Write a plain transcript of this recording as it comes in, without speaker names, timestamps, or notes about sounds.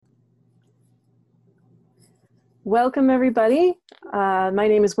Welcome, everybody. My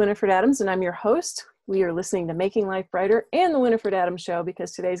name is Winifred Adams, and I'm your host. We are listening to Making Life Brighter and the Winifred Adams Show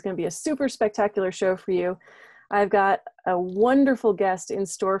because today is going to be a super spectacular show for you. I've got a wonderful guest in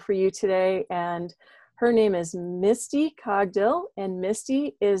store for you today, and her name is Misty Cogdill, and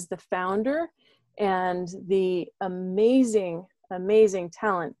Misty is the founder and the amazing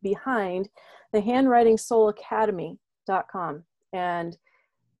talent behind the handwritingsoulacademy.com. And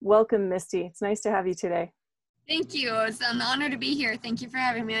welcome, Misty. It's nice to have you today. Thank you. It's an honor to be here. Thank you for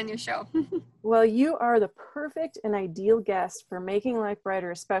having me on your show. Well, you are the perfect and ideal guest for Making Life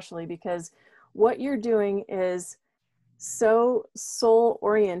Brighter, especially because what you're doing is so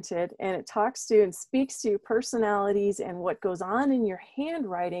soul-oriented, and it talks to and speaks to personalities and what goes on in your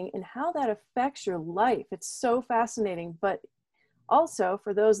handwriting and how that affects your life. It's so fascinating. But also,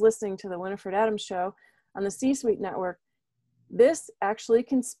 for those listening to the Winifred Adams Show on the C-Suite Network, this actually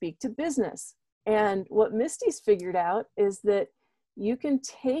can speak to business. And what Misty's figured out is that you can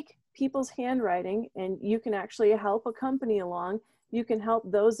take people's handwriting and you can actually help a company along. You can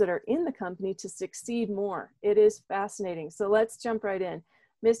help those that are in the company to succeed more. It is fascinating. So let's jump right in.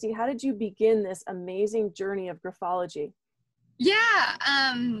 Misty, how did you begin this amazing journey of graphology? Yeah.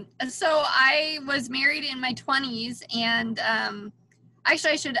 So I was married in my 20s, and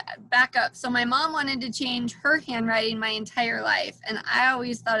actually I should back up. So my mom wanted to change her handwriting my entire life, and I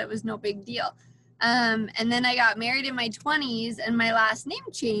always thought it was no big deal. And then I got married in my 20s, and my last name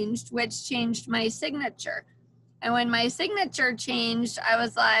changed, which changed my signature. And when my signature changed, I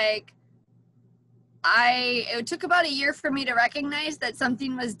was like, it took about a year for me to recognize that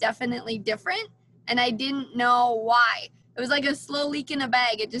something was definitely different, and I didn't know why. It was like a slow leak in a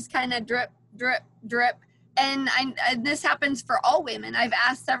bag. It just kind of drip, drip, drip. And this happens for all women. I've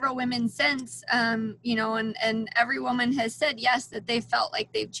asked several women since, and every woman has said yes, that they felt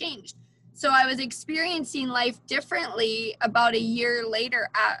like they've changed. So I was experiencing life differently about a year later,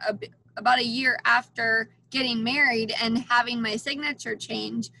 about a year after getting married and having my signature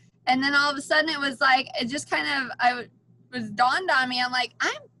change. And then all of a sudden it was like, it just kind of, was dawned on me. I'm like,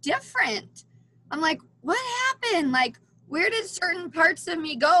 I'm different. I'm like, what happened? Like, where did certain parts of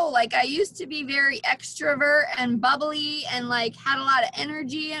me go? Like, I used to be very extrovert and bubbly and like had a lot of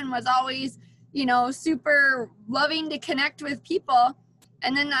energy and was always, super loving to connect with people.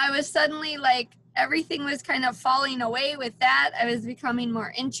 And then I was suddenly like, everything was kind of falling away with that. I was becoming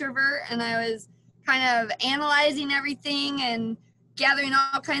more introvert, and I was kind of analyzing everything and gathering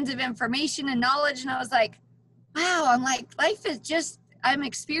all kinds of information and knowledge. And I was like, wow, I'm like, life is just, I'm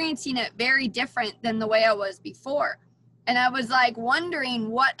experiencing it very different than the way I was before. And I was like wondering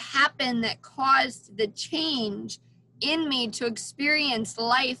what happened that caused the change in me to experience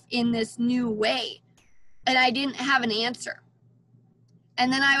life in this new way. And I didn't have an answer. And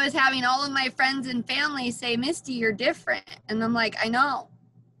then I was having all of my friends and family say, Misty, you're different. And I'm like, I know.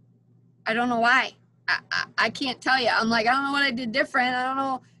 I don't know why. I can't tell you. I'm like, I don't know what I did different. I don't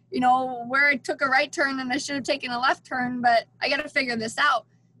know, where I took a right turn and I should have taken a left turn, but I got to figure this out.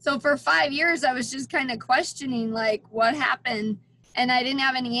 So for 5 years, I was just kind of questioning like what happened, and I didn't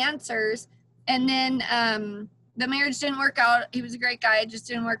have any answers. And then the marriage didn't work out. He was a great guy. It just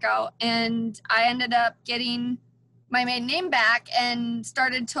didn't work out. And I ended up getting my maiden name back and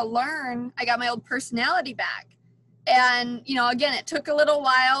started to learn. I got my old personality back. And, again, it took a little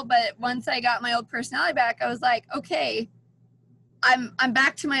while, but once I got my old personality back, I was like, okay, I'm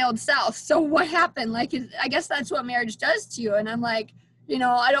back to my old self. So what happened? Like, I guess that's what marriage does to you. And I'm like,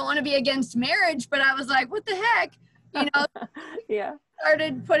 I don't want to be against marriage, but I was like, what the heck? Yeah.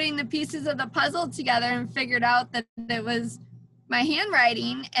 Started putting the pieces of the puzzle together and figured out that it was my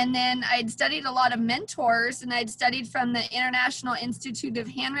handwriting. And then I'd studied a lot of mentors, and I'd studied from the International Institute of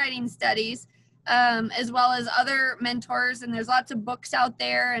Handwriting Studies, as well as other mentors. And there's lots of books out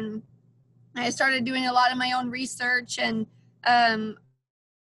there. And I started doing a lot of my own research. And Oh,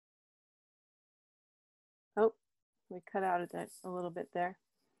 we cut out a little bit there.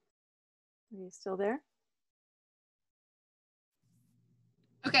 Are you still there?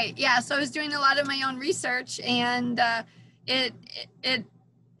 okay, yeah. So I was doing a lot of my own research, and it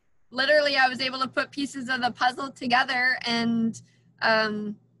literally, I was able to put pieces of the puzzle together, and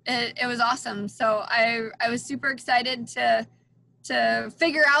it was awesome. So I was super excited to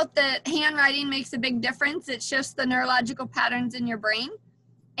figure out that handwriting makes a big difference. It shifts the neurological patterns in your brain.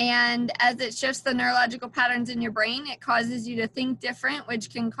 And as it shifts the neurological patterns in your brain, it causes you to think different,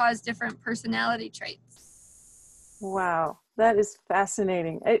 which can cause different personality traits. Wow, that is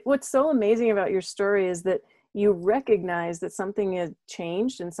fascinating. What's so amazing about your story is that you recognize that something had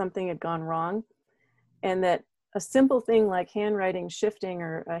changed and something had gone wrong, and that a simple thing like handwriting shifting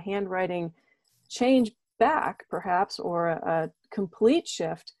or a handwriting change back perhaps, or a complete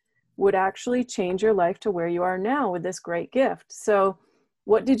shift, would actually change your life to where you are now with this great gift. So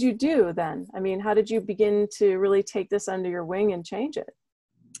what did you do then? I mean, how did you begin to really take this under your wing and change it?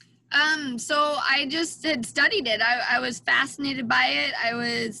 So I just had studied it. I was fascinated by it. I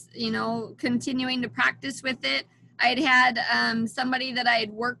was, continuing to practice with it. I'd had somebody that I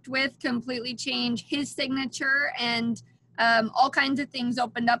had worked with completely change his signature, and all kinds of things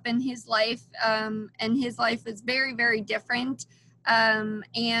opened up in his life. And his life was very, very different.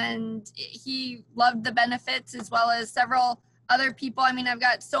 And he loved the benefits, as well as several other people. I mean, I've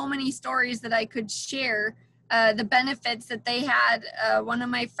got so many stories that I could share. The benefits that they had. One of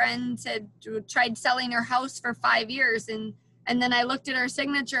my friends had tried selling her house for 5 years, and then I looked at her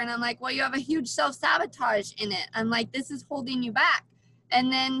signature and I'm like, well, you have a huge self-sabotage in it. I'm like, this is holding you back.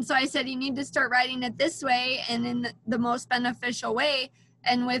 And then so I said, you need to start writing it this way and in the most beneficial way.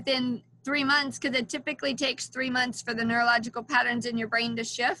 And within 3 months, because it typically takes 3 months for the neurological patterns in your brain to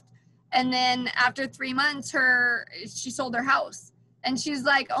shift. And then after 3 months, she sold her house. And she's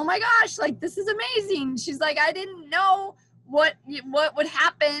like, oh my gosh, like, this is amazing. She's like, I didn't know what would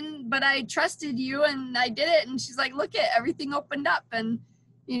happen, but I trusted you and I did it. And she's like, look at everything opened up, and,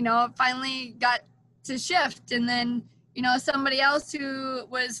 it finally got to shift. And then, somebody else who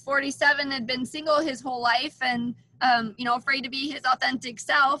was 47 had been single his whole life and, afraid to be his authentic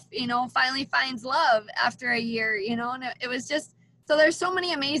self, finally finds love after a year, and it was just, so there's so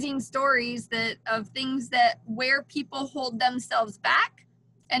many amazing stories of things where people hold themselves back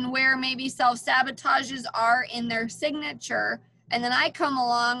and where maybe self-sabotages are in their signature. And then I come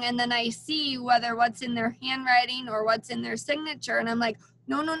along and then I see whether what's in their handwriting or what's in their signature. And I'm like,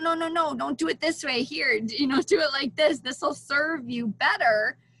 no, don't do it this way here. Do it like this. This will serve you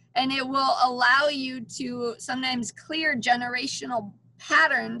better. And it will allow you to sometimes clear generational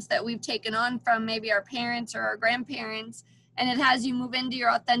patterns that we've taken on from maybe our parents or our grandparents. And it has you move into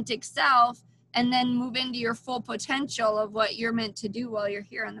your authentic self and then move into your full potential of what you're meant to do while you're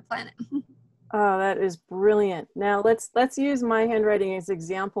here on the planet. Oh, that is brilliant. Now let's use my handwriting as an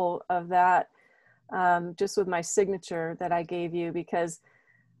example of that, just with my signature that I gave you, because,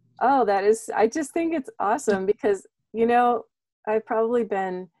 I just think it's awesome because, I've probably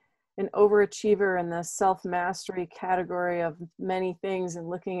been an overachiever in the self-mastery category of many things and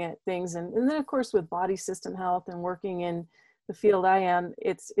looking at things. And then of course, with body system health and working in the field I am,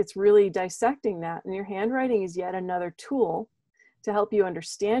 it's really dissecting that. And your handwriting is yet another tool to help you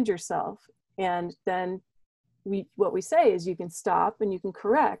understand yourself. And then what we say is you can stop and you can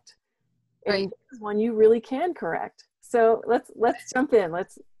correct. Right. And this is one you really can correct. So let's jump in.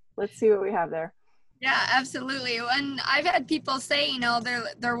 Let's see what we have there. Yeah, absolutely. And I've had people say,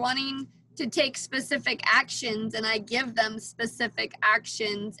 they're wanting to take specific actions, and I give them specific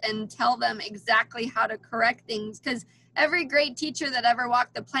actions and tell them exactly how to correct things. Because every great teacher that ever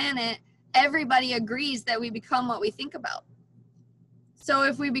walked the planet, everybody agrees that we become what we think about. So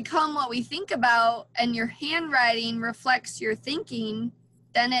if we become what we think about and your handwriting reflects your thinking,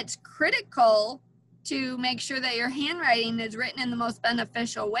 then it's critical to make sure that your handwriting is written in the most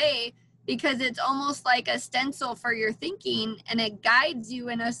beneficial way, because it's almost like a stencil for your thinking, and it guides you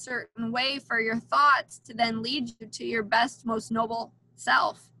in a certain way for your thoughts to then lead you to your best, most noble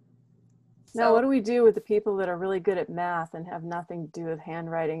self. Now, what do we do with the people that are really good at math and have nothing to do with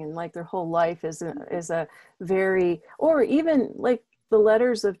handwriting, and like their whole life is a very, or even like the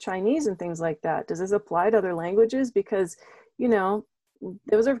letters of Chinese and things like that? Does this apply to other languages? Because,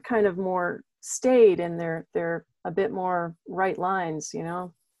 those are kind of more staid and they're a bit more right lines,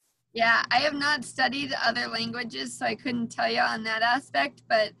 Yeah, I have not studied other languages, so I couldn't tell you on that aspect,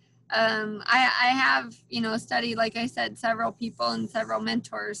 but I have, studied, like I said, several people and several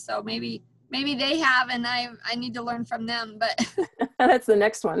mentors, so maybe they have, and I need to learn from them, but. That's the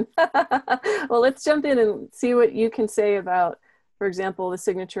next one. Well, let's jump in and see what you can say about, for example, the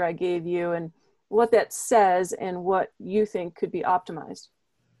signature I gave you and what that says and what you think could be optimized.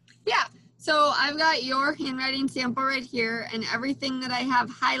 Yeah. So I've got your handwriting sample right here, and everything that I have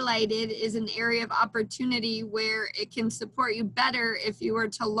highlighted is an area of opportunity where it can support you better if you were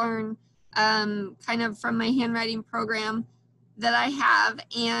to learn kind of from my handwriting program that I have.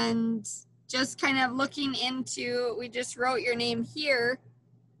 And just kind of looking into, we just wrote your name here.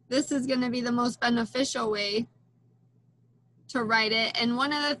 This is going to be the most beneficial way to write it. And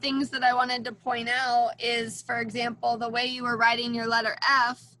one of the things that I wanted to point out is, for example, the way you were writing your letter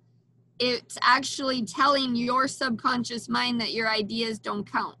F, it's actually telling your subconscious mind that your ideas don't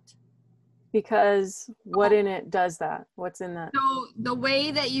count. Because what in it does that? What's in that? So the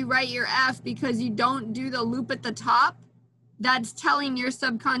way that you write your F, because you don't do the loop at the top, that's telling your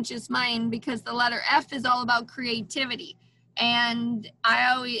subconscious mind, because the letter F is all about creativity. And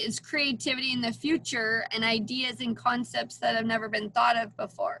it's creativity in the future and ideas and concepts that have never been thought of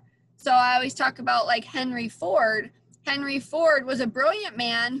before. So I always talk about like Henry Ford. Henry Ford was a brilliant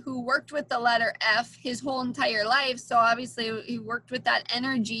man who worked with the letter F his whole entire life. So obviously he worked with that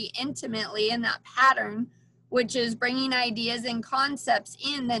energy intimately in that pattern, which is bringing ideas and concepts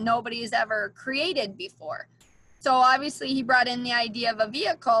in that nobody has ever created before. So obviously he brought in the idea of a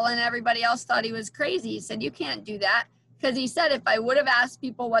vehicle, and everybody else thought he was crazy. He said, you can't do that. Because he said if I would have asked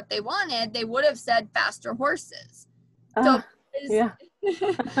people what they wanted, they would have said faster horses. Yeah.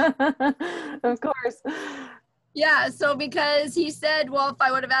 Of course. Yeah, so because he said, well, if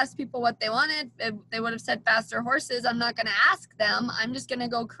I would have asked people what they wanted, they would have said faster horses. I'm not going to ask them. I'm just going to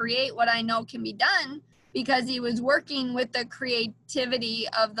go create what I know can be done, because he was working with the creativity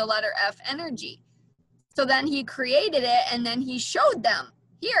of the letter F energy. So then he created it, and then he showed them,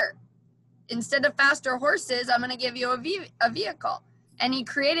 here, instead of faster horses, I'm going to give you a vehicle. And he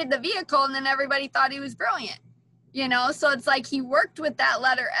created the vehicle, and then everybody thought he was brilliant. You know, so it's like he worked with that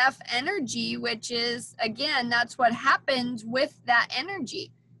letter F energy, which is, again, that's what happens with that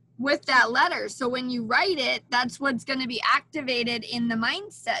energy, with that letter. So when you write it, that's what's going to be activated in the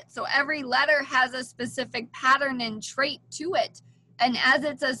mindset. So every letter has a specific pattern and trait to it. And as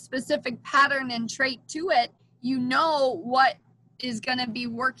it's a specific pattern and trait to it, you know what is going to be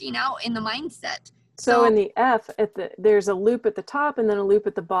working out in the mindset. So in the F, there's a loop at the top and then a loop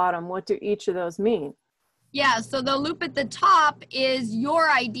at the bottom. What do each of those mean? Yeah, so the loop at the top is your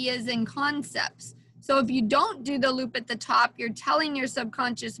ideas and concepts. So if you don't do the loop at the top, you're telling your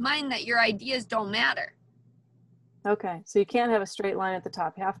subconscious mind that your ideas don't matter. Okay, so you can't have a straight line at the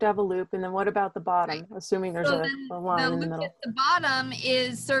top. You have to have a loop. And then what about the bottom, right, assuming there's a line in the middle? The loop at the bottom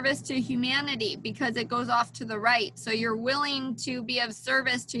is service to humanity, because it goes off to the right. So you're willing to be of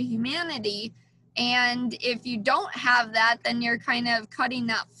service to humanity. And if you don't have that, then you're kind of cutting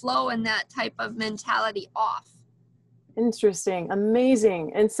that flow and that type of mentality off. Interesting.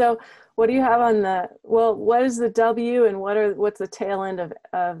 Amazing. And so what do you have on what is the W, and what's the tail end of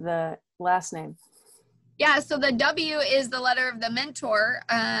the last name? Yeah, so the W is the letter of the mentor,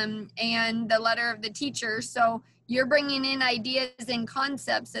 and the letter of the teacher. So you're bringing in ideas and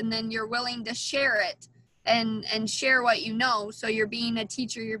concepts, and then you're willing to share it and share what you know. So you're being a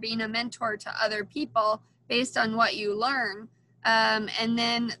teacher, you're being a mentor to other people based on what you learn. And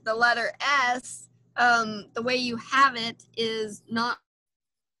then the letter S, the way you have it is not.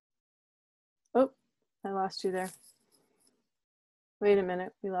 Oh, I lost you there. Wait a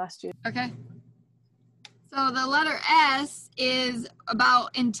minute, we lost you. Okay. So the letter S is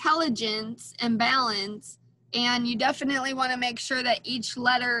about intelligence and balance, and you definitely want to make sure that each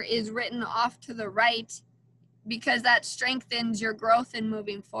letter is written off to the right, because that strengthens your growth in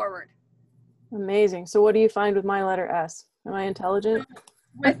moving forward. Amazing. So what do you find with my letter S? Am I intelligent?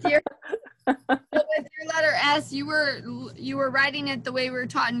 With your letter S, you were writing it the way we were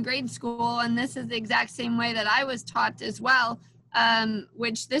taught in grade school, and this is the exact same way that I was taught as well,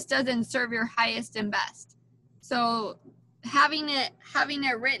 which this doesn't serve your highest and best. So having it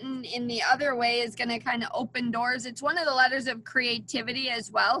written in the other way is going to kind of open doors. It's one of the letters of creativity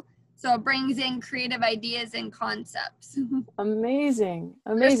as well. So it brings in creative ideas and concepts. Amazing.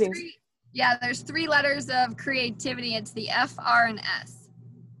 There's 3 letters of creativity. It's the F, R, and S.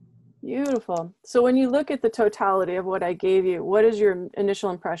 Beautiful. So when you look at the totality of what I gave you, what is your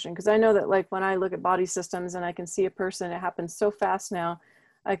initial impression? Because I know that, like, when I look at body systems and I can see a person, it happens so fast now.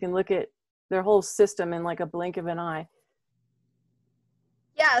 I can look at their whole system in like a blink of an eye.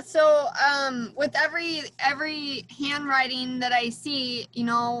 Yeah, so with every handwriting that I see, you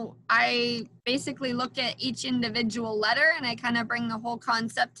know, I basically look at each individual letter and I kind of bring the whole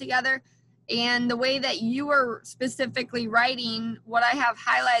concept together. And the way that you are specifically writing, what I have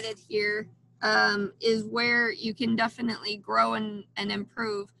highlighted here, is where you can definitely grow and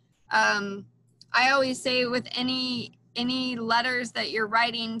improve. I always say with any letters that you're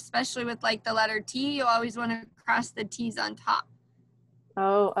writing, especially with like the letter T, you always want to cross the T's on top.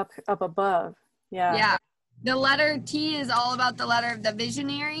 Oh, up above. Yeah. Yeah. The letter T is all about the letter of the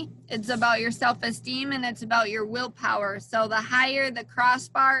visionary. It's about your self-esteem and it's about your willpower. So the higher the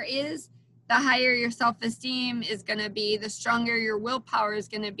crossbar is, the higher your self-esteem is going to be, the stronger your willpower is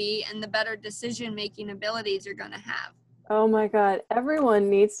going to be, and the better decision-making abilities you're going to have. Oh my God. Everyone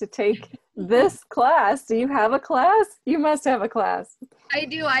needs to take this class. Do you have a class? You must have a class. I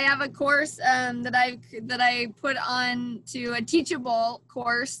do. I have a course that I put on to a teachable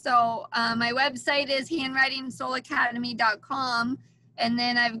course. So my website is handwritingsoulacademy.com. And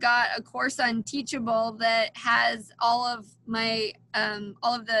then I've got a course on Teachable that has all of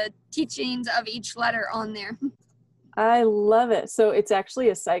the teachings of each letter on there. I love it. So it's actually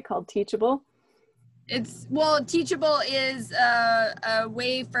a site called Teachable. Teachable is a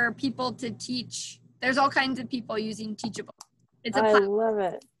way for people to teach. There's all kinds of people using Teachable. It's a platform. Love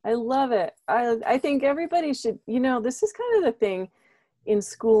it. I love it. I think everybody should, this is kind of the thing in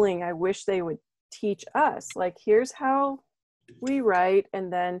schooling I wish they would teach us. Like, here's how we write,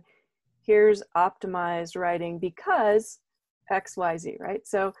 and then here's optimized writing because XYZ, right?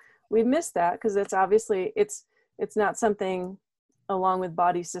 So we missed that because it's obviously, it's not something along with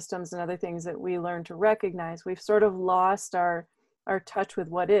body systems and other things that we learn to recognize. We've sort of lost our touch with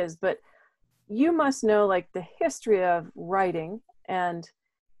what is, but you must know like the history of writing and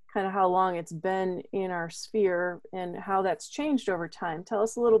kind of how long it's been in our sphere and how that's changed over time. Tell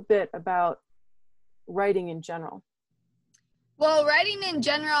us a little bit about writing in general. Well, writing in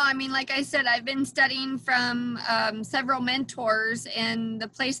general, I mean, like I said, I've been studying from several mentors, and the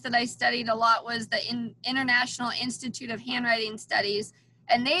place that I studied a lot was the International Institute of Handwriting Studies,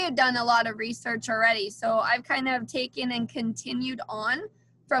 and they had done a lot of research already. So I've kind of taken and continued on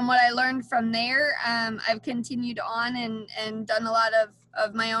from what I learned from there. I've continued on and done a lot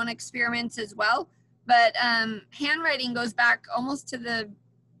of my own experiments as well. But handwriting goes back almost to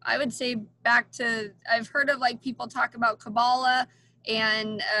I would say back to, I've heard of like people talk about Kabbalah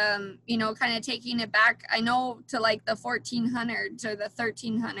and, kind of taking it back, I know, to like the 1400s or the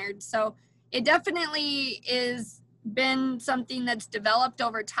 1300s. So it definitely is been something that's developed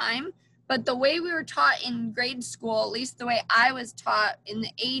over time. But the way we were taught in grade school, at least the way I was taught in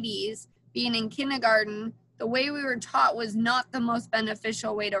the 80s, being in kindergarten, the way we were taught was not the most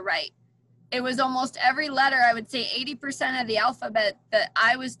beneficial way to write. It was almost every letter, I would say 80% of the alphabet that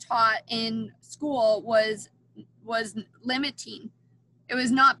I was taught in school was limiting. It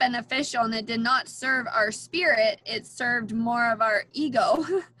was not beneficial, and it did not serve our spirit. It served more of our ego.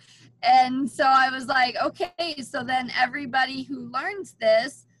 And so I was like, okay, so then everybody who learns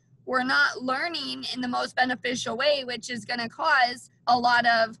this, we're not learning in the most beneficial way, which is going to cause a lot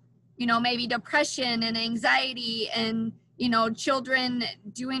of, maybe depression and anxiety and, children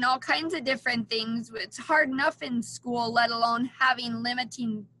doing all kinds of different things. It's hard enough in school, let alone having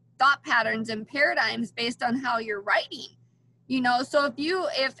limiting thought patterns and paradigms based on how you're writing. So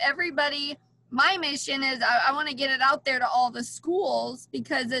if everybody, my mission is I want to get it out there to all the schools,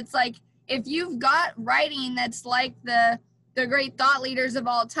 because it's like, if you've got writing that's like the great thought leaders of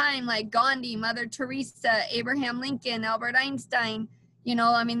all time, like Gandhi, Mother Teresa, Abraham Lincoln, Albert Einstein,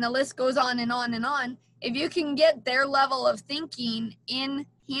 the list goes on and on and on. If you can get their level of thinking in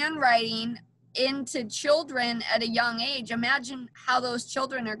handwriting into children at a young age, imagine how those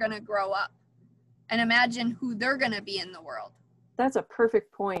children are going to grow up, and imagine who they're going to be in the world. That's a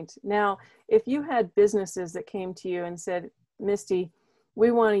perfect point. Now, if you had businesses that came to you and said, Misty,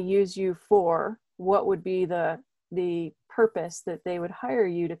 we want to use you for, what would be the purpose that they would hire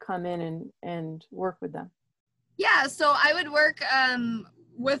you to come in and work with them? Yeah, so I would work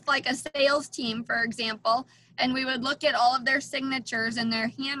with like a sales team, for example, and we would look at all of their signatures and their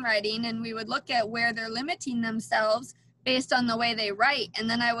handwriting, and we would look at where they're limiting themselves based on the way they write. And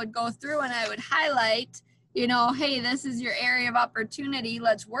then I would go through and I would highlight, hey, this is your area of opportunity.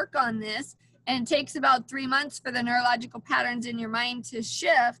 Let's work on this. And it takes about 3 months for the neurological patterns in your mind to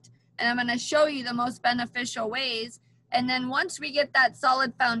shift. And I'm going to show you the most beneficial ways. And then once we get that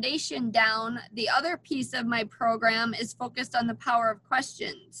solid foundation down, the other piece of my program is focused on the power of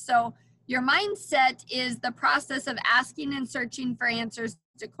questions. So your mindset is the process of asking and searching for answers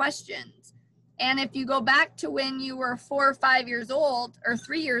to questions. And if you go back to when you were 4 or 5 years old or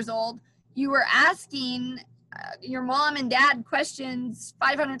 3 years old, you were asking your mom and dad questions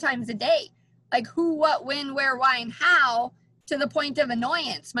 500 times a day, like who, what, when, where, why, and how, to the point of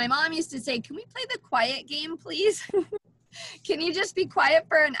annoyance. My mom used to say, can we play the quiet game, please? Can you just be quiet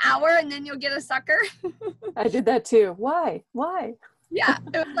for an hour and then you'll get a sucker? I did that too. Why? Yeah,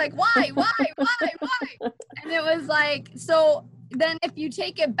 it was like, why? And it was like, so then if you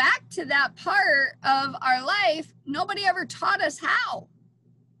take it back to that part of our life, nobody ever taught us how.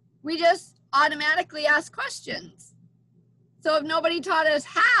 We just automatically ask questions. So if nobody taught us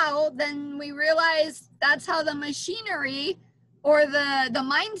how, then we realize that's how the machinery or the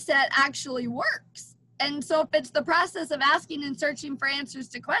mindset actually works. And so if it's the process of asking and searching for answers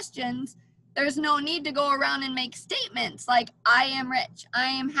to questions, there's no need to go around and make statements like, I am rich, I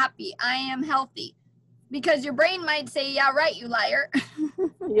am happy, I am healthy. because your brain might say, yeah, right, you liar.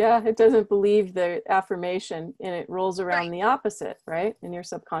 Yeah, it doesn't believe the affirmation and it rolls around Right. the opposite, right? In your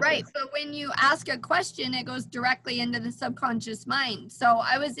subconscious. Right. But when you ask a question, it goes directly into the subconscious mind. So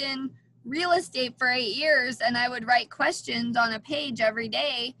I was in real estate for 8 years, and I would write questions on a page every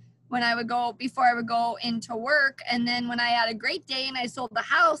day when I would go, before I would go into work. And then when I had a great day and I sold the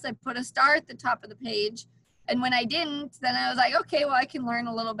house, I put a star at the top of the page. And when I didn't, then I was like, okay, well, I can learn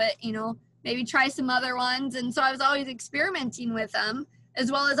a little bit, maybe try some other ones. And so I was always experimenting with them,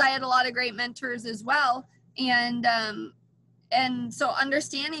 as well as I had a lot of great mentors as well. And so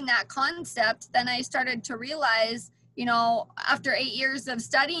understanding that concept, then I started to realize, after 8 years of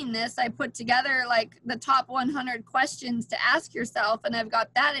studying this, I put together like the top 100 questions to ask yourself. And I've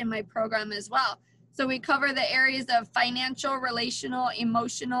got that in my program as well. So we cover the areas of financial, relational,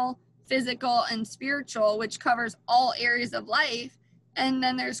 emotional, physical, and spiritual, which covers all areas of life. And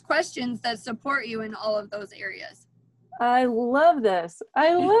then there's questions that support you in all of those areas. I love this.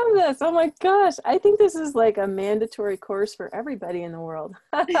 I love this. Oh my gosh. I think this is like a mandatory course for everybody in the world.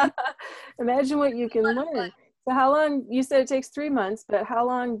 Imagine what you can learn. So how long, you said it takes 3 months, but how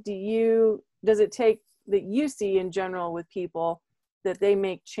long does it take that you see in general with people that they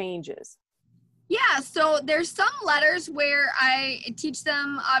make changes? Yeah, so there's some letters where I teach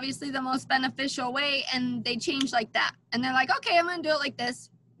them obviously the most beneficial way, and they change like that. And they're like, okay, I'm going to do it like this.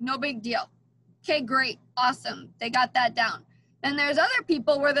 No big deal. Okay, great. Awesome. They got that down. And there's other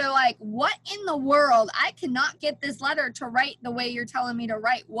people where they're like, what in the world? I cannot get this letter to write the way you're telling me to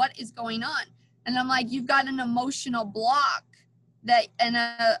write. What is going on? And I'm like, you've got an emotional block and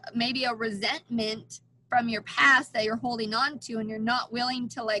maybe a resentment from your past that you're holding on to, and you're not willing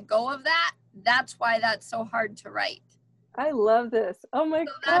to let go of that. That's why that's so hard to write. I love this. Oh my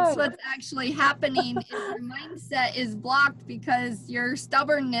God. That's what's actually happening is your mindset is blocked because your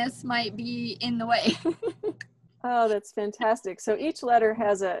stubbornness might be in the way. Oh, that's fantastic. So each letter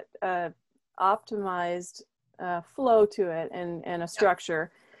has a optimized flow to it and a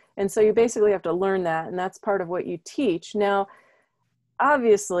structure. And so you basically have to learn that, and that's part of what you teach. Now,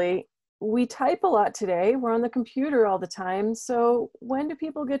 obviously, we type a lot today. We're on the computer all the time. So when do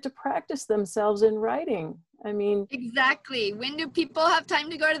people get to practice themselves in writing? I mean, exactly. When do people have time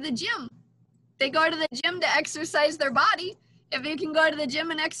to go to the gym? They go to the gym to exercise their body. If you can go to the gym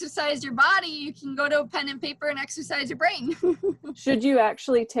and exercise your body, you can go to a pen and paper and exercise your brain. Should you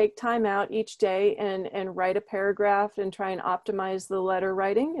actually take time out each day and write a paragraph and try and optimize the letter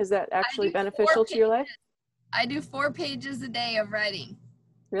writing? Is that actually beneficial to your life? I do 4 pages a day of writing.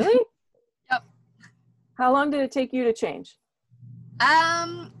 Really? Yep. How long did it take you to change?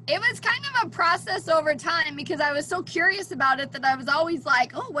 It was kind of a process over time because I was so curious about it that I was always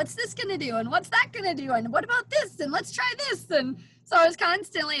like, oh, what's this going to do? And what's that going to do? And what about this? And let's try this. And so I was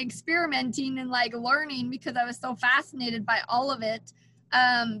constantly experimenting and like learning because I was so fascinated by all of it.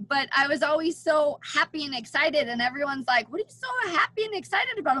 But I was always so happy and excited, and everyone's like, what are you so happy and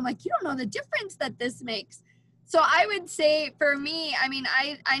excited about? I'm like, you don't know the difference that this makes. So I would say for me, I mean,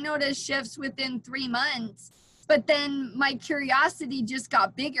 I noticed shifts within 3 months. But then my curiosity just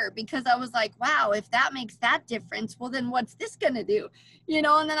got bigger because I was like, wow, if that makes that difference, well, then what's this going to do?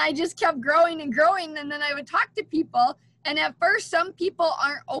 And then I just kept growing and growing. And then I would talk to people. And at first, some people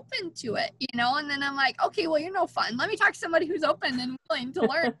aren't open to it, and then I'm like, okay, well, you're no fun. Let me talk to somebody who's open and willing to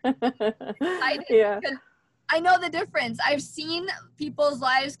learn. Yeah. Because I know the difference. I've seen people's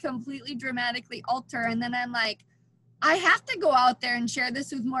lives completely dramatically alter. And then I'm like, I have to go out there and share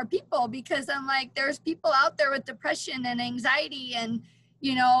this with more people because I'm like, there's people out there with depression and anxiety and,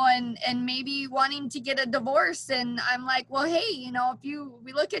 and maybe wanting to get a divorce. And I'm like, well, hey, if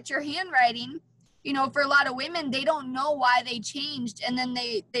we look at your handwriting, for a lot of women, they don't know why they changed. And then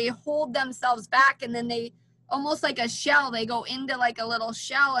they hold themselves back, and then they almost like a shell, they go into like a little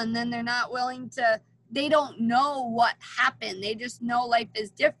shell, and then they're not willing they don't know what happened. They just know life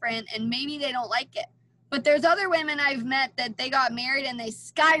is different, and maybe they don't like it. But there's other women I've met that they got married and they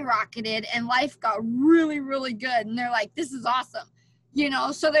skyrocketed and life got really, really good. And they're like, this is awesome.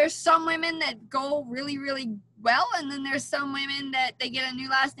 So there's some women that go really, really well. And then there's some women that they get a new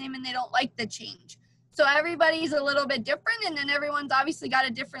last name and they don't like the change. So everybody's a little bit different. And then everyone's obviously got a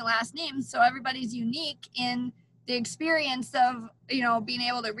different last name. So everybody's unique in the experience of, being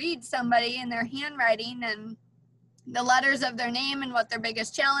able to read somebody in their handwriting and the letters of their name and what their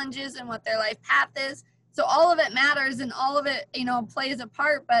biggest challenge is and what their life path is. So all of it matters and all of it, plays a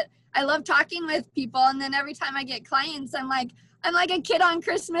part. But I love talking with people. And then every time I get clients, I'm like a kid on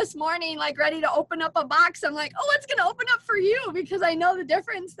Christmas morning, like ready to open up a box. I'm like, oh, what's going to open up for you? Because I know the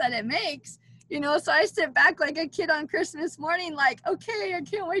difference that it makes, So I sit back like a kid on Christmas morning, like, okay, I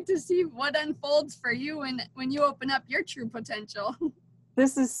can't wait to see what unfolds for you when you open up your true potential.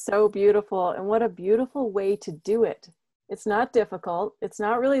 This is so beautiful, and what a beautiful way to do it. It's not difficult. It's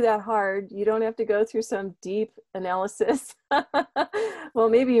not really that hard. You don't have to go through some deep analysis. Well,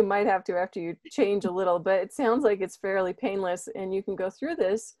 maybe you might have to after you change a little, but it sounds like it's fairly painless, and you can go through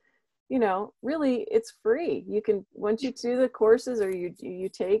this. Really, it's free. You can, once you do the courses or you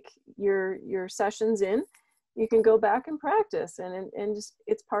take your sessions in, you can go back and practice, and just,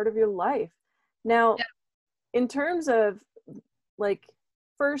 it's part of your life. Now, Yeah. in terms of like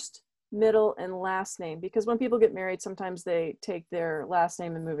first, middle, and last name, because when people get married, sometimes they take their last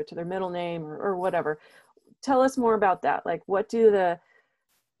name and move it to their middle name or whatever. Tell us more about that. Like, what do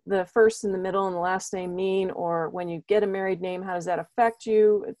the first and the middle and the last name mean? Or when you get a married name, how does that affect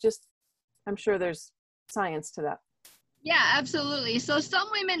you? I'm sure there's science to that. Yeah, absolutely. So some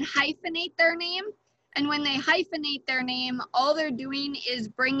women hyphenate their name, and when they hyphenate their name, all they're doing is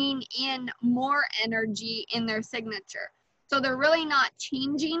bringing in more energy in their signature. So they're really not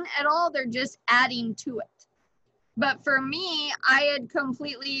changing at all, they're just adding to it. But for me, I had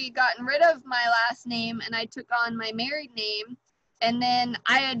completely gotten rid of my last name and I took on my married name. And then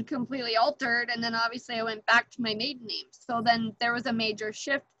I had completely altered. And then obviously I went back to my maiden name. So then there was a major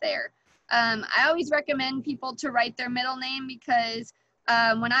shift there. I always recommend people to write their middle name because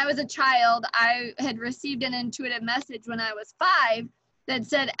when I was a child, I had received an intuitive message when I was 5 that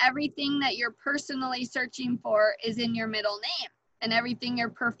said everything that you're personally searching for is in your middle name. And everything you're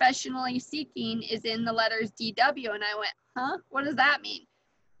professionally seeking is in the letters DW. And I went, huh? What does that mean?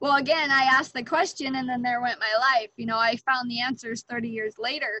 Well, again, I asked the question and then there went my life. I found the answers 30 years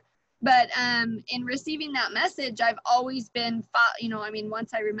later. But in receiving that message, I've always been,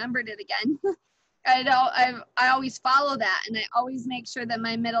 once I remembered it again, I always follow that. And I always make sure that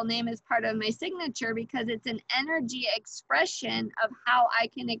my middle name is part of my signature because it's an energy expression of how I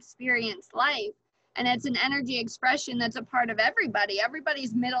can experience life. And it's an energy expression that's a part of everybody.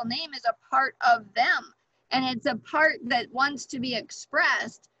 Everybody's middle name is a part of them. And it's a part that wants to be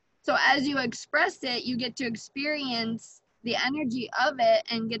expressed. So as you express it, you get to experience the energy of it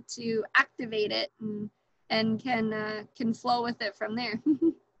and get to activate it and can flow with it from there.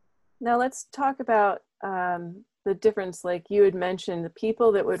 Now let's talk about the difference. Like you had mentioned, the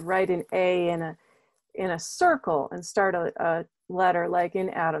people that would write an A in a circle and start a letter like in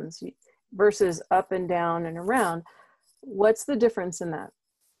Adams versus up and down and around. What's the difference in that?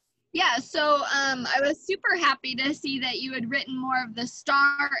 Yeah, so I was super happy to see that you had written more of the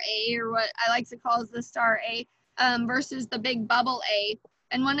star A, or what I like to call is the star A, versus the big bubble A.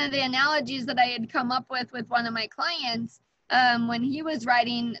 And one of the analogies that I had come up with one of my clients when he was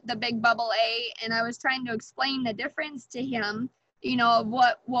writing the big bubble A, and I was trying to explain the difference to him, of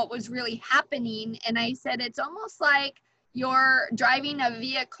what was really happening. And I said, it's almost like you're driving a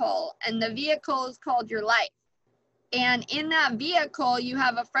vehicle, and the vehicle is called your life. And in that vehicle, you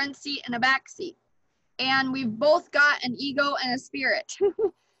have a front seat and a back seat. And we've both got an ego and a spirit.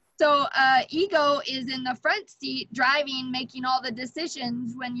 So ego is in the front seat, driving, making all the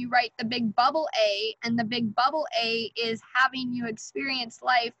decisions when you write the big bubble A. And the big bubble A is having you experience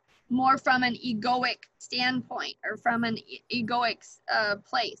life more from an egoic standpoint or from an egoic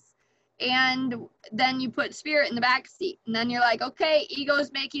place. And then you put spirit in the back seat. And then you're like, okay,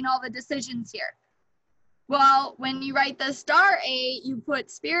 ego's making all the decisions here. Well, when you write the star A, you put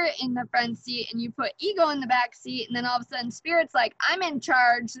spirit in the front seat and you put ego in the back seat. And then all of a sudden spirit's like, I'm in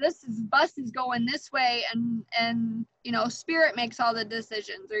charge. Bus is going this way. And spirit makes all the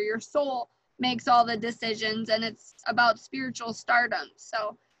decisions, or your soul makes all the decisions. And it's about spiritual stardom.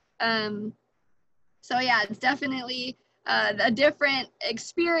 So yeah, it's definitely a different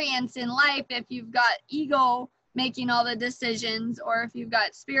experience in life if you've got ego making all the decisions or if you've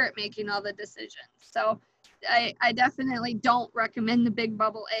got spirit making all the decisions. So I definitely don't recommend the big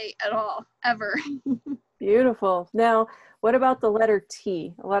bubble A at all, ever. Beautiful. Now, what about the letter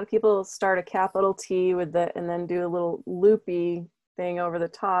T? A lot of people start a capital T with and then do a little loopy thing over the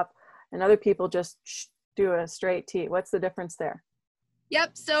top, and other people just do a straight T. What's the difference there?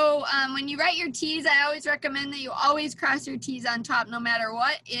 Yep. So when you write your T's, I always recommend that you always cross your T's on top no matter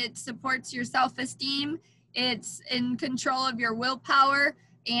what. It supports your self-esteem. It's in control of your willpower.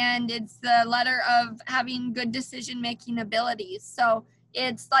 And it's the letter of having good decision-making abilities. So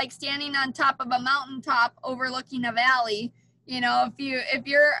it's like standing on top of a mountaintop overlooking a valley. If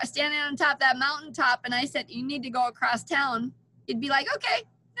you're standing on top of that mountaintop and I said, you need to go across town, you'd be like, okay,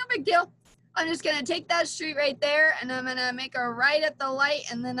 no big deal. I'm just going to take that street right there and I'm going to make a right at the light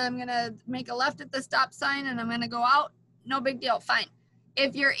and then I'm going to make a left at the stop sign and I'm going to go out. No big deal. Fine.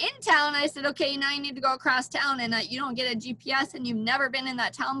 If you're in town, I said, okay, now you need to go across town, and you don't get a GPS and you've never been in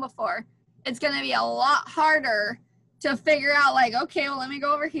that town before. It's going to be a lot harder to figure out, like, okay, well, let me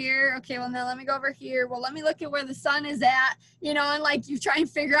go over here. Okay, well, now let me go over here. Well, let me look at where the sun is at, you know, and like you try and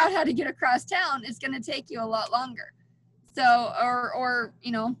figure out how to get across town. It's going to take you a lot longer. So, or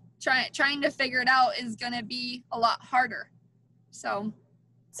you know, trying to figure it out is going to be a lot harder. So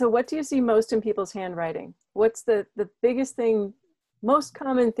what do you see most in people's handwriting? What's the biggest thing, most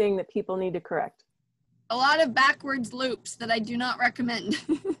common thing that people need to correct? A lot of backwards loops that I do not recommend.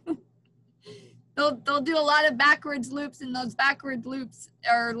 They'll do a lot of backwards loops, and those backward loops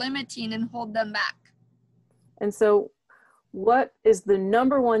are limiting and hold them back. And so what is the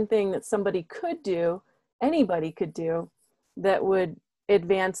number one thing that somebody could do, anybody could do, that would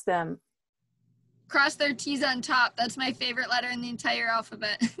advance them? Cross their T's on top. That's my favorite letter in the entire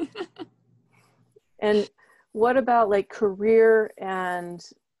alphabet. And what about like career and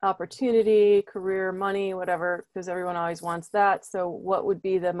opportunity, career, money, whatever, because everyone always wants that. So what would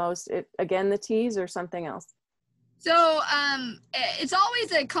be the most, again, the T's or something else? So it's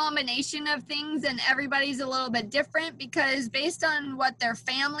always a combination of things, and everybody's a little bit different because based on what their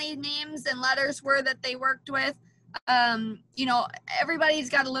family names and letters were that they worked with, you know, everybody's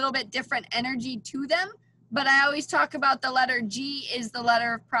got a little bit different energy to them. But I always talk about the letter G is the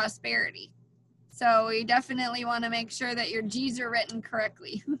letter of prosperity. So we definitely want to make sure that your G's are written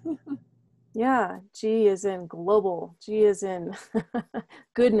correctly. Yeah, G is in global, G is in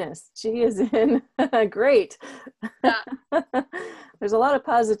goodness, G is in great. Yeah. There's a lot of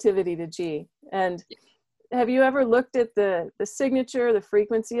positivity to G. And have you ever looked at the signature, the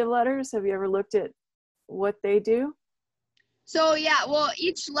frequency of letters? Have you ever looked at what they do? So yeah, well,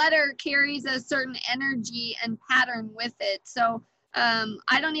 each letter carries a certain energy and pattern with it. So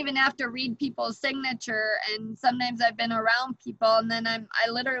I don't even have to read people's signature, and sometimes I've been around people and then I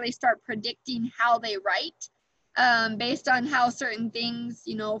literally start predicting how they write based on how certain things,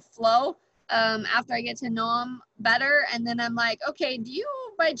 you know, flow after I get to know them better. And then I'm like, okay, do you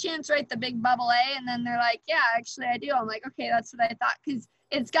by chance write the big bubble A? And then they're like, yeah, actually I do. I'm like, okay, that's what I thought, because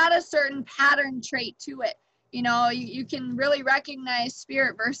it's got a certain pattern trait to it. You know, you can really recognize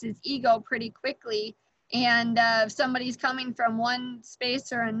spirit versus ego pretty quickly. And if somebody's coming from one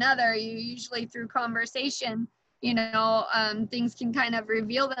space or another, you usually through conversation, you know, things can kind of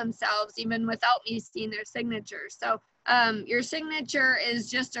reveal themselves even without me seeing their signature. So your signature is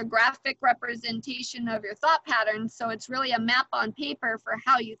just a graphic representation of your thought patterns. So it's really a map on paper for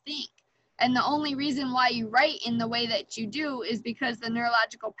how you think. And the only reason why you write in the way that you do is because the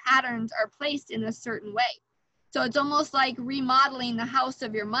neurological patterns are placed in a certain way. So it's almost like remodeling the house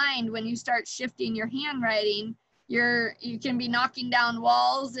of your mind. When you start shifting your handwriting, you can be knocking down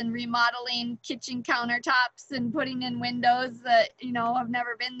walls and remodeling kitchen countertops and putting in windows that, you know, have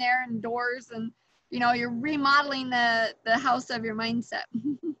never been there, and doors, and, you know, you're remodeling the house of your mindset.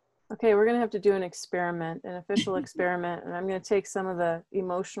 Okay, we're going to have to do an experiment, an official experiment, and I'm going to take some of the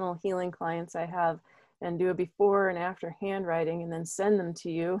emotional healing clients I have and do a before and after handwriting and then send them to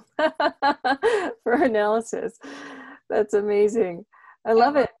you for analysis. That's amazing. I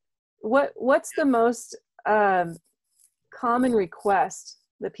love it. What's the most common request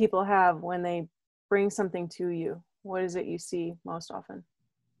that people have when they bring something to you? What is it you see most often?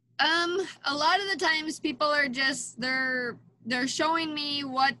 A lot of the times people are just, they're showing me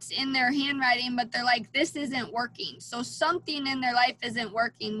what's in their handwriting, but they're like, this isn't working. So something in their life isn't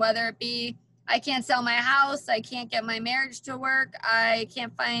working, whether it be, I can't sell my house, I can't get my marriage to work, I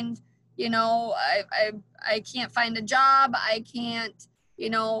can't find, you know, I can't find a job, I can't, you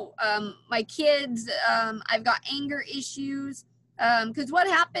know, my kids, I've got anger issues. Because what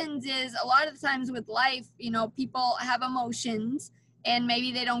happens is a lot of the times with life, you know, people have emotions and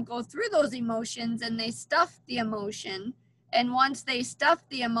maybe they don't go through those emotions and they stuff the emotion. And once they stuff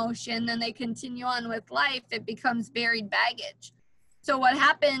the emotion, then they continue on with life. It becomes buried baggage. So what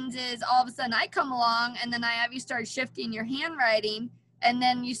happens is all of a sudden I come along and then I have you start shifting your handwriting, and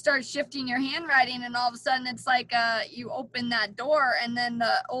then you start shifting your handwriting, and all of a sudden it's like you open that door, and then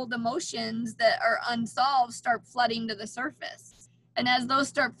the old emotions that are unsolved start flooding to the surface. And as those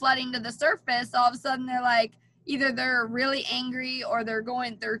start flooding to the surface, all of a sudden they're like, either they're really angry or they're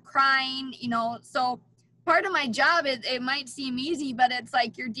crying, you know. So part of my job is, it might seem easy, but it's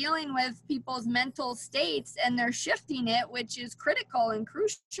like you're dealing with people's mental states and they're shifting it, which is critical and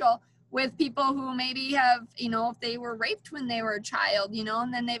crucial with people who maybe have, you know, if they were raped when they were a child, you know,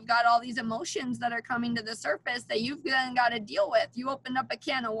 and then they've got all these emotions that are coming to the surface that you've then got to deal with. You opened up a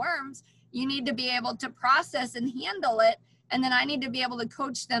can of worms. You need to be able to process and handle it. And then I need to be able to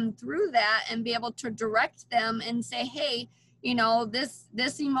coach them through that and be able to direct them and say, hey, you know,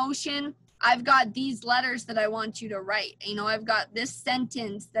 this emotion, I've got these letters that I want you to write. You know, I've got this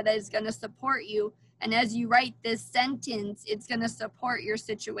sentence that is going to support you. And as you write this sentence, it's going to support your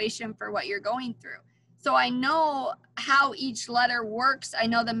situation for what you're going through. So I know how each letter works. I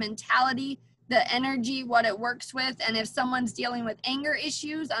know the mentality, the energy, what it works with. And if someone's dealing with anger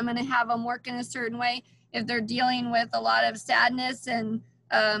issues, I'm going to have them work in a certain way. If they're dealing with a lot of sadness and,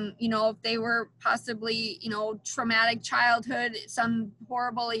 you know, if they were possibly, you know, traumatic childhood, some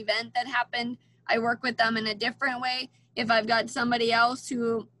horrible event that happened, I work with them in a different way. If I've got somebody else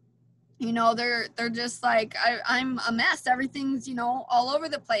who, you know, they're just like, I'm a mess, everything's, you know, all over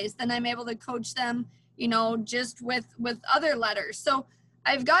the place, then I'm able to coach them, you know, just with other letters. So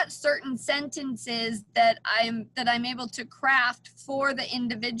I've got certain sentences that I'm able to craft for the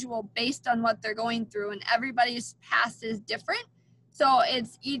individual based on what they're going through, and everybody's past is different. So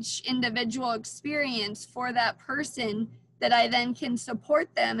it's each individual experience for that person that I then can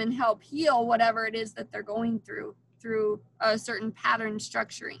support them and help heal whatever it is that they're going through a certain pattern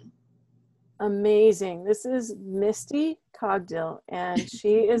structuring. Amazing. This is Misty Cogdill, and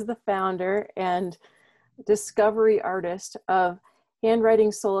she is the founder and discovery artist of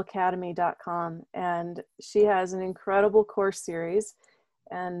handwritingsoulacademy.com, and she has an incredible course series,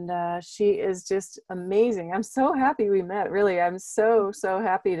 and she is just amazing. I'm so happy we met. Really, I'm so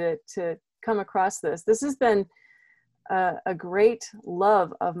happy to come across this. This has been a great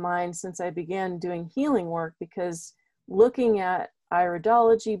love of mine since I began doing healing work, because looking at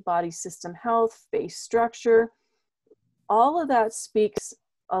iridology, body system health, face structure, all of that speaks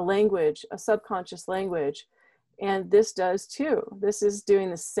a language, a subconscious language. And this does too. This is doing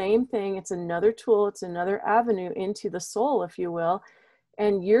the same thing. It's another tool. It's another avenue into the soul, if you will.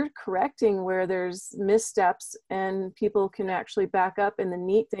 And you're correcting where there's missteps and people can actually back up. And the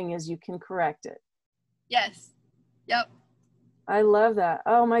neat thing is you can correct it. Yes. Yep. I love that.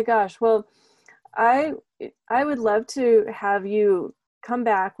 Oh my gosh. Well, I would love to have you come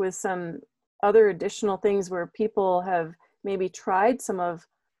back with some other additional things where people have maybe tried some of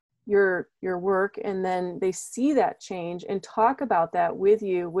your work, and then they see that change, and talk about that with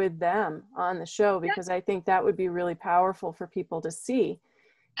you, with them on the show, because I think that would be really powerful for people to see.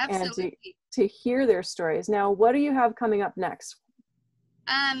 Absolutely. And to hear their stories. Now, what do you have coming up next?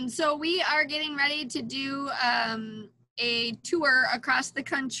 So we are getting ready to do a tour across the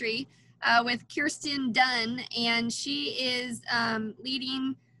country with Kirsten Dunn, and she is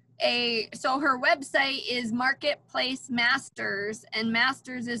leading so her website is Marketplace Masters, and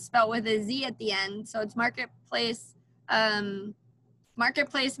Masters is spelled with a Z at the end. So it's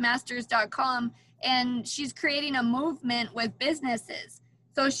marketplacemasters.com, and she's creating a movement with businesses.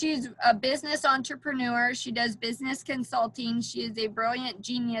 So she's a business entrepreneur. She does business consulting. She is a brilliant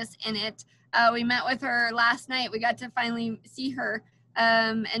genius in it. We met with her last night. We got to finally see her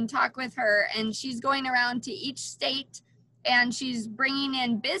and talk with her. And she's going around to each state, and she's bringing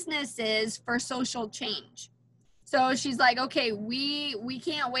in businesses for social change. So she's like, okay, we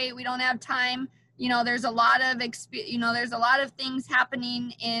can't wait. We don't have time. You know, there's a lot of things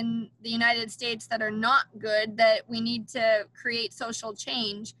happening in the United States that are not good, that we need to create social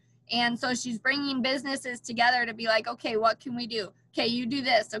change. And so she's bringing businesses together to be like, okay, what can we do? Okay, you do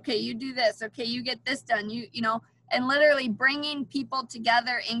this. Okay, you do this. Okay, you get this done. You know, and literally bringing people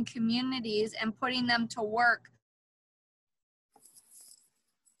together in communities and putting them to work.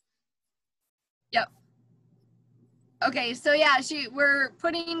 Yep. Okay, so yeah, we're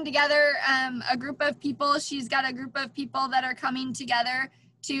putting together a group of people. She's got a group of people that are coming together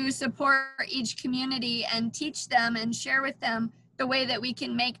to support each community and teach them and share with them the way that we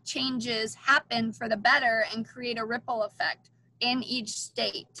can make changes happen for the better and create a ripple effect in each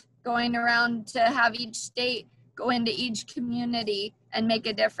state, going around to have each state go into each community and make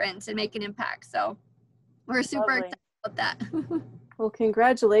a difference and make an impact. So we're super excited about that. Well,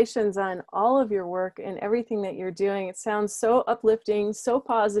 congratulations on all of your work and everything that you're doing. It sounds so uplifting, so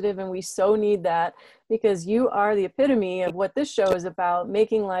positive, and we so need that, because you are the epitome of what this show is about,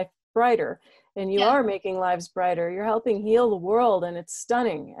 making life brighter. And you are making lives brighter. You're helping heal the world, and it's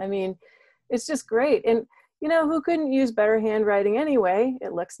stunning. I mean, it's just great. And you know, who couldn't use better handwriting anyway?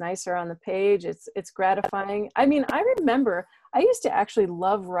 It looks nicer on the page. It's gratifying. I mean, I remember I used to actually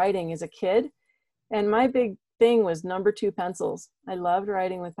love writing as a kid, and my big thing was number 2 pencils. I loved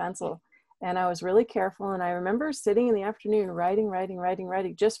writing with pencil, and I was really careful. And I remember sitting in the afternoon writing,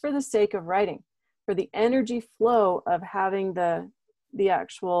 just for the sake of writing, for the energy flow of having the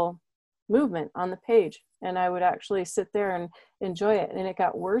actual movement on the page. And I would actually sit there and enjoy it. And it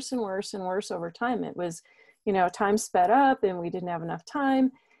got worse and worse and worse over time. It was, you know, time sped up and we didn't have enough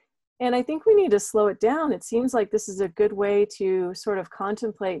time. And I think we need to slow it down. It seems like this is a good way to sort of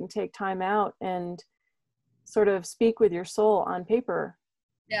contemplate and take time out and sort of speak with your soul on paper.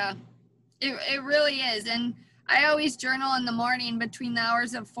 Yeah, it really is. And I always journal in the morning between the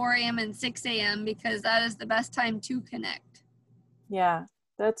hours of 4 a.m. and 6 a.m. because that is the best time to connect. Yeah,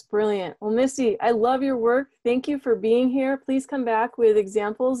 that's brilliant. Well, Misty, I love your work. Thank you for being here. Please come back with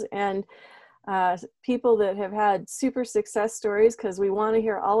examples and people that have had super success stories, because we want to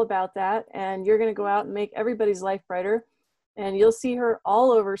hear all about that. And you're going to go out and make everybody's life brighter, and you'll see her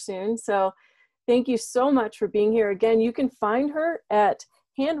all over soon. So thank you so much for being here. Again, you can find her at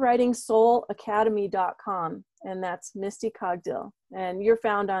handwritingsoulacademy.com, and that's Misty Cogdill. And you're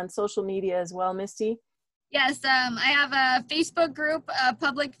found on social media as well, Misty. Yes, I have a Facebook group, a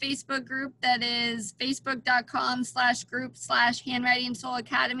public Facebook group that is facebook.com/group/Handwriting Soul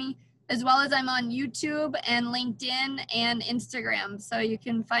Academy, as well as I'm on YouTube and LinkedIn and Instagram. So you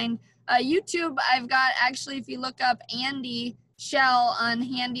can find YouTube. I've got, actually, if you look up Andy Shell on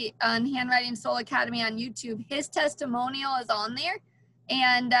Handwriting Soul Academy on YouTube, his testimonial is on there.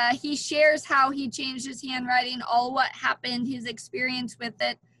 And he shares how he changed his handwriting, all what happened, his experience with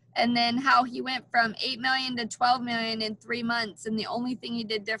it, and then how he went from 8 million to 12 million in 3 months. And the only thing he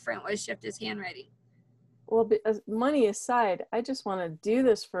did different was shift his handwriting. Well, money aside, I just want to do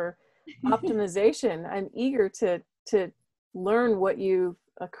this for optimization. I'm eager to learn what you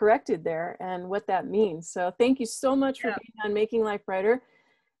corrected there and what that means. So thank you so much for being on Making Life Brighter,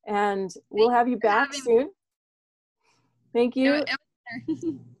 and we'll have you back soon. Thank you.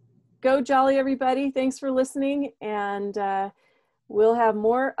 Go Jolly, everybody. Thanks for listening, and we'll have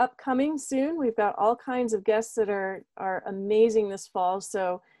more upcoming soon. We've got all kinds of guests that are amazing this fall.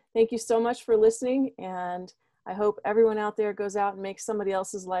 So thank you so much for listening, and I hope everyone out there goes out and makes somebody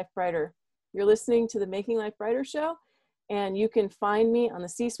else's life brighter. You're listening to the Making Life Brighter show, and you can find me on the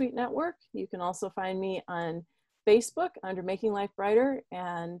C-Suite Network. You can also find me on Facebook under Making Life Brighter,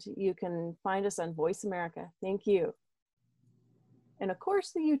 and you can find us on Voice America. Thank you. And of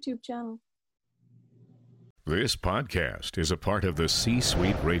course, the YouTube channel. This podcast is a part of the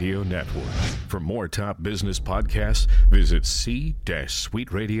C-Suite Radio Network. For more top business podcasts, visit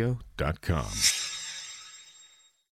c-suiteradio.com.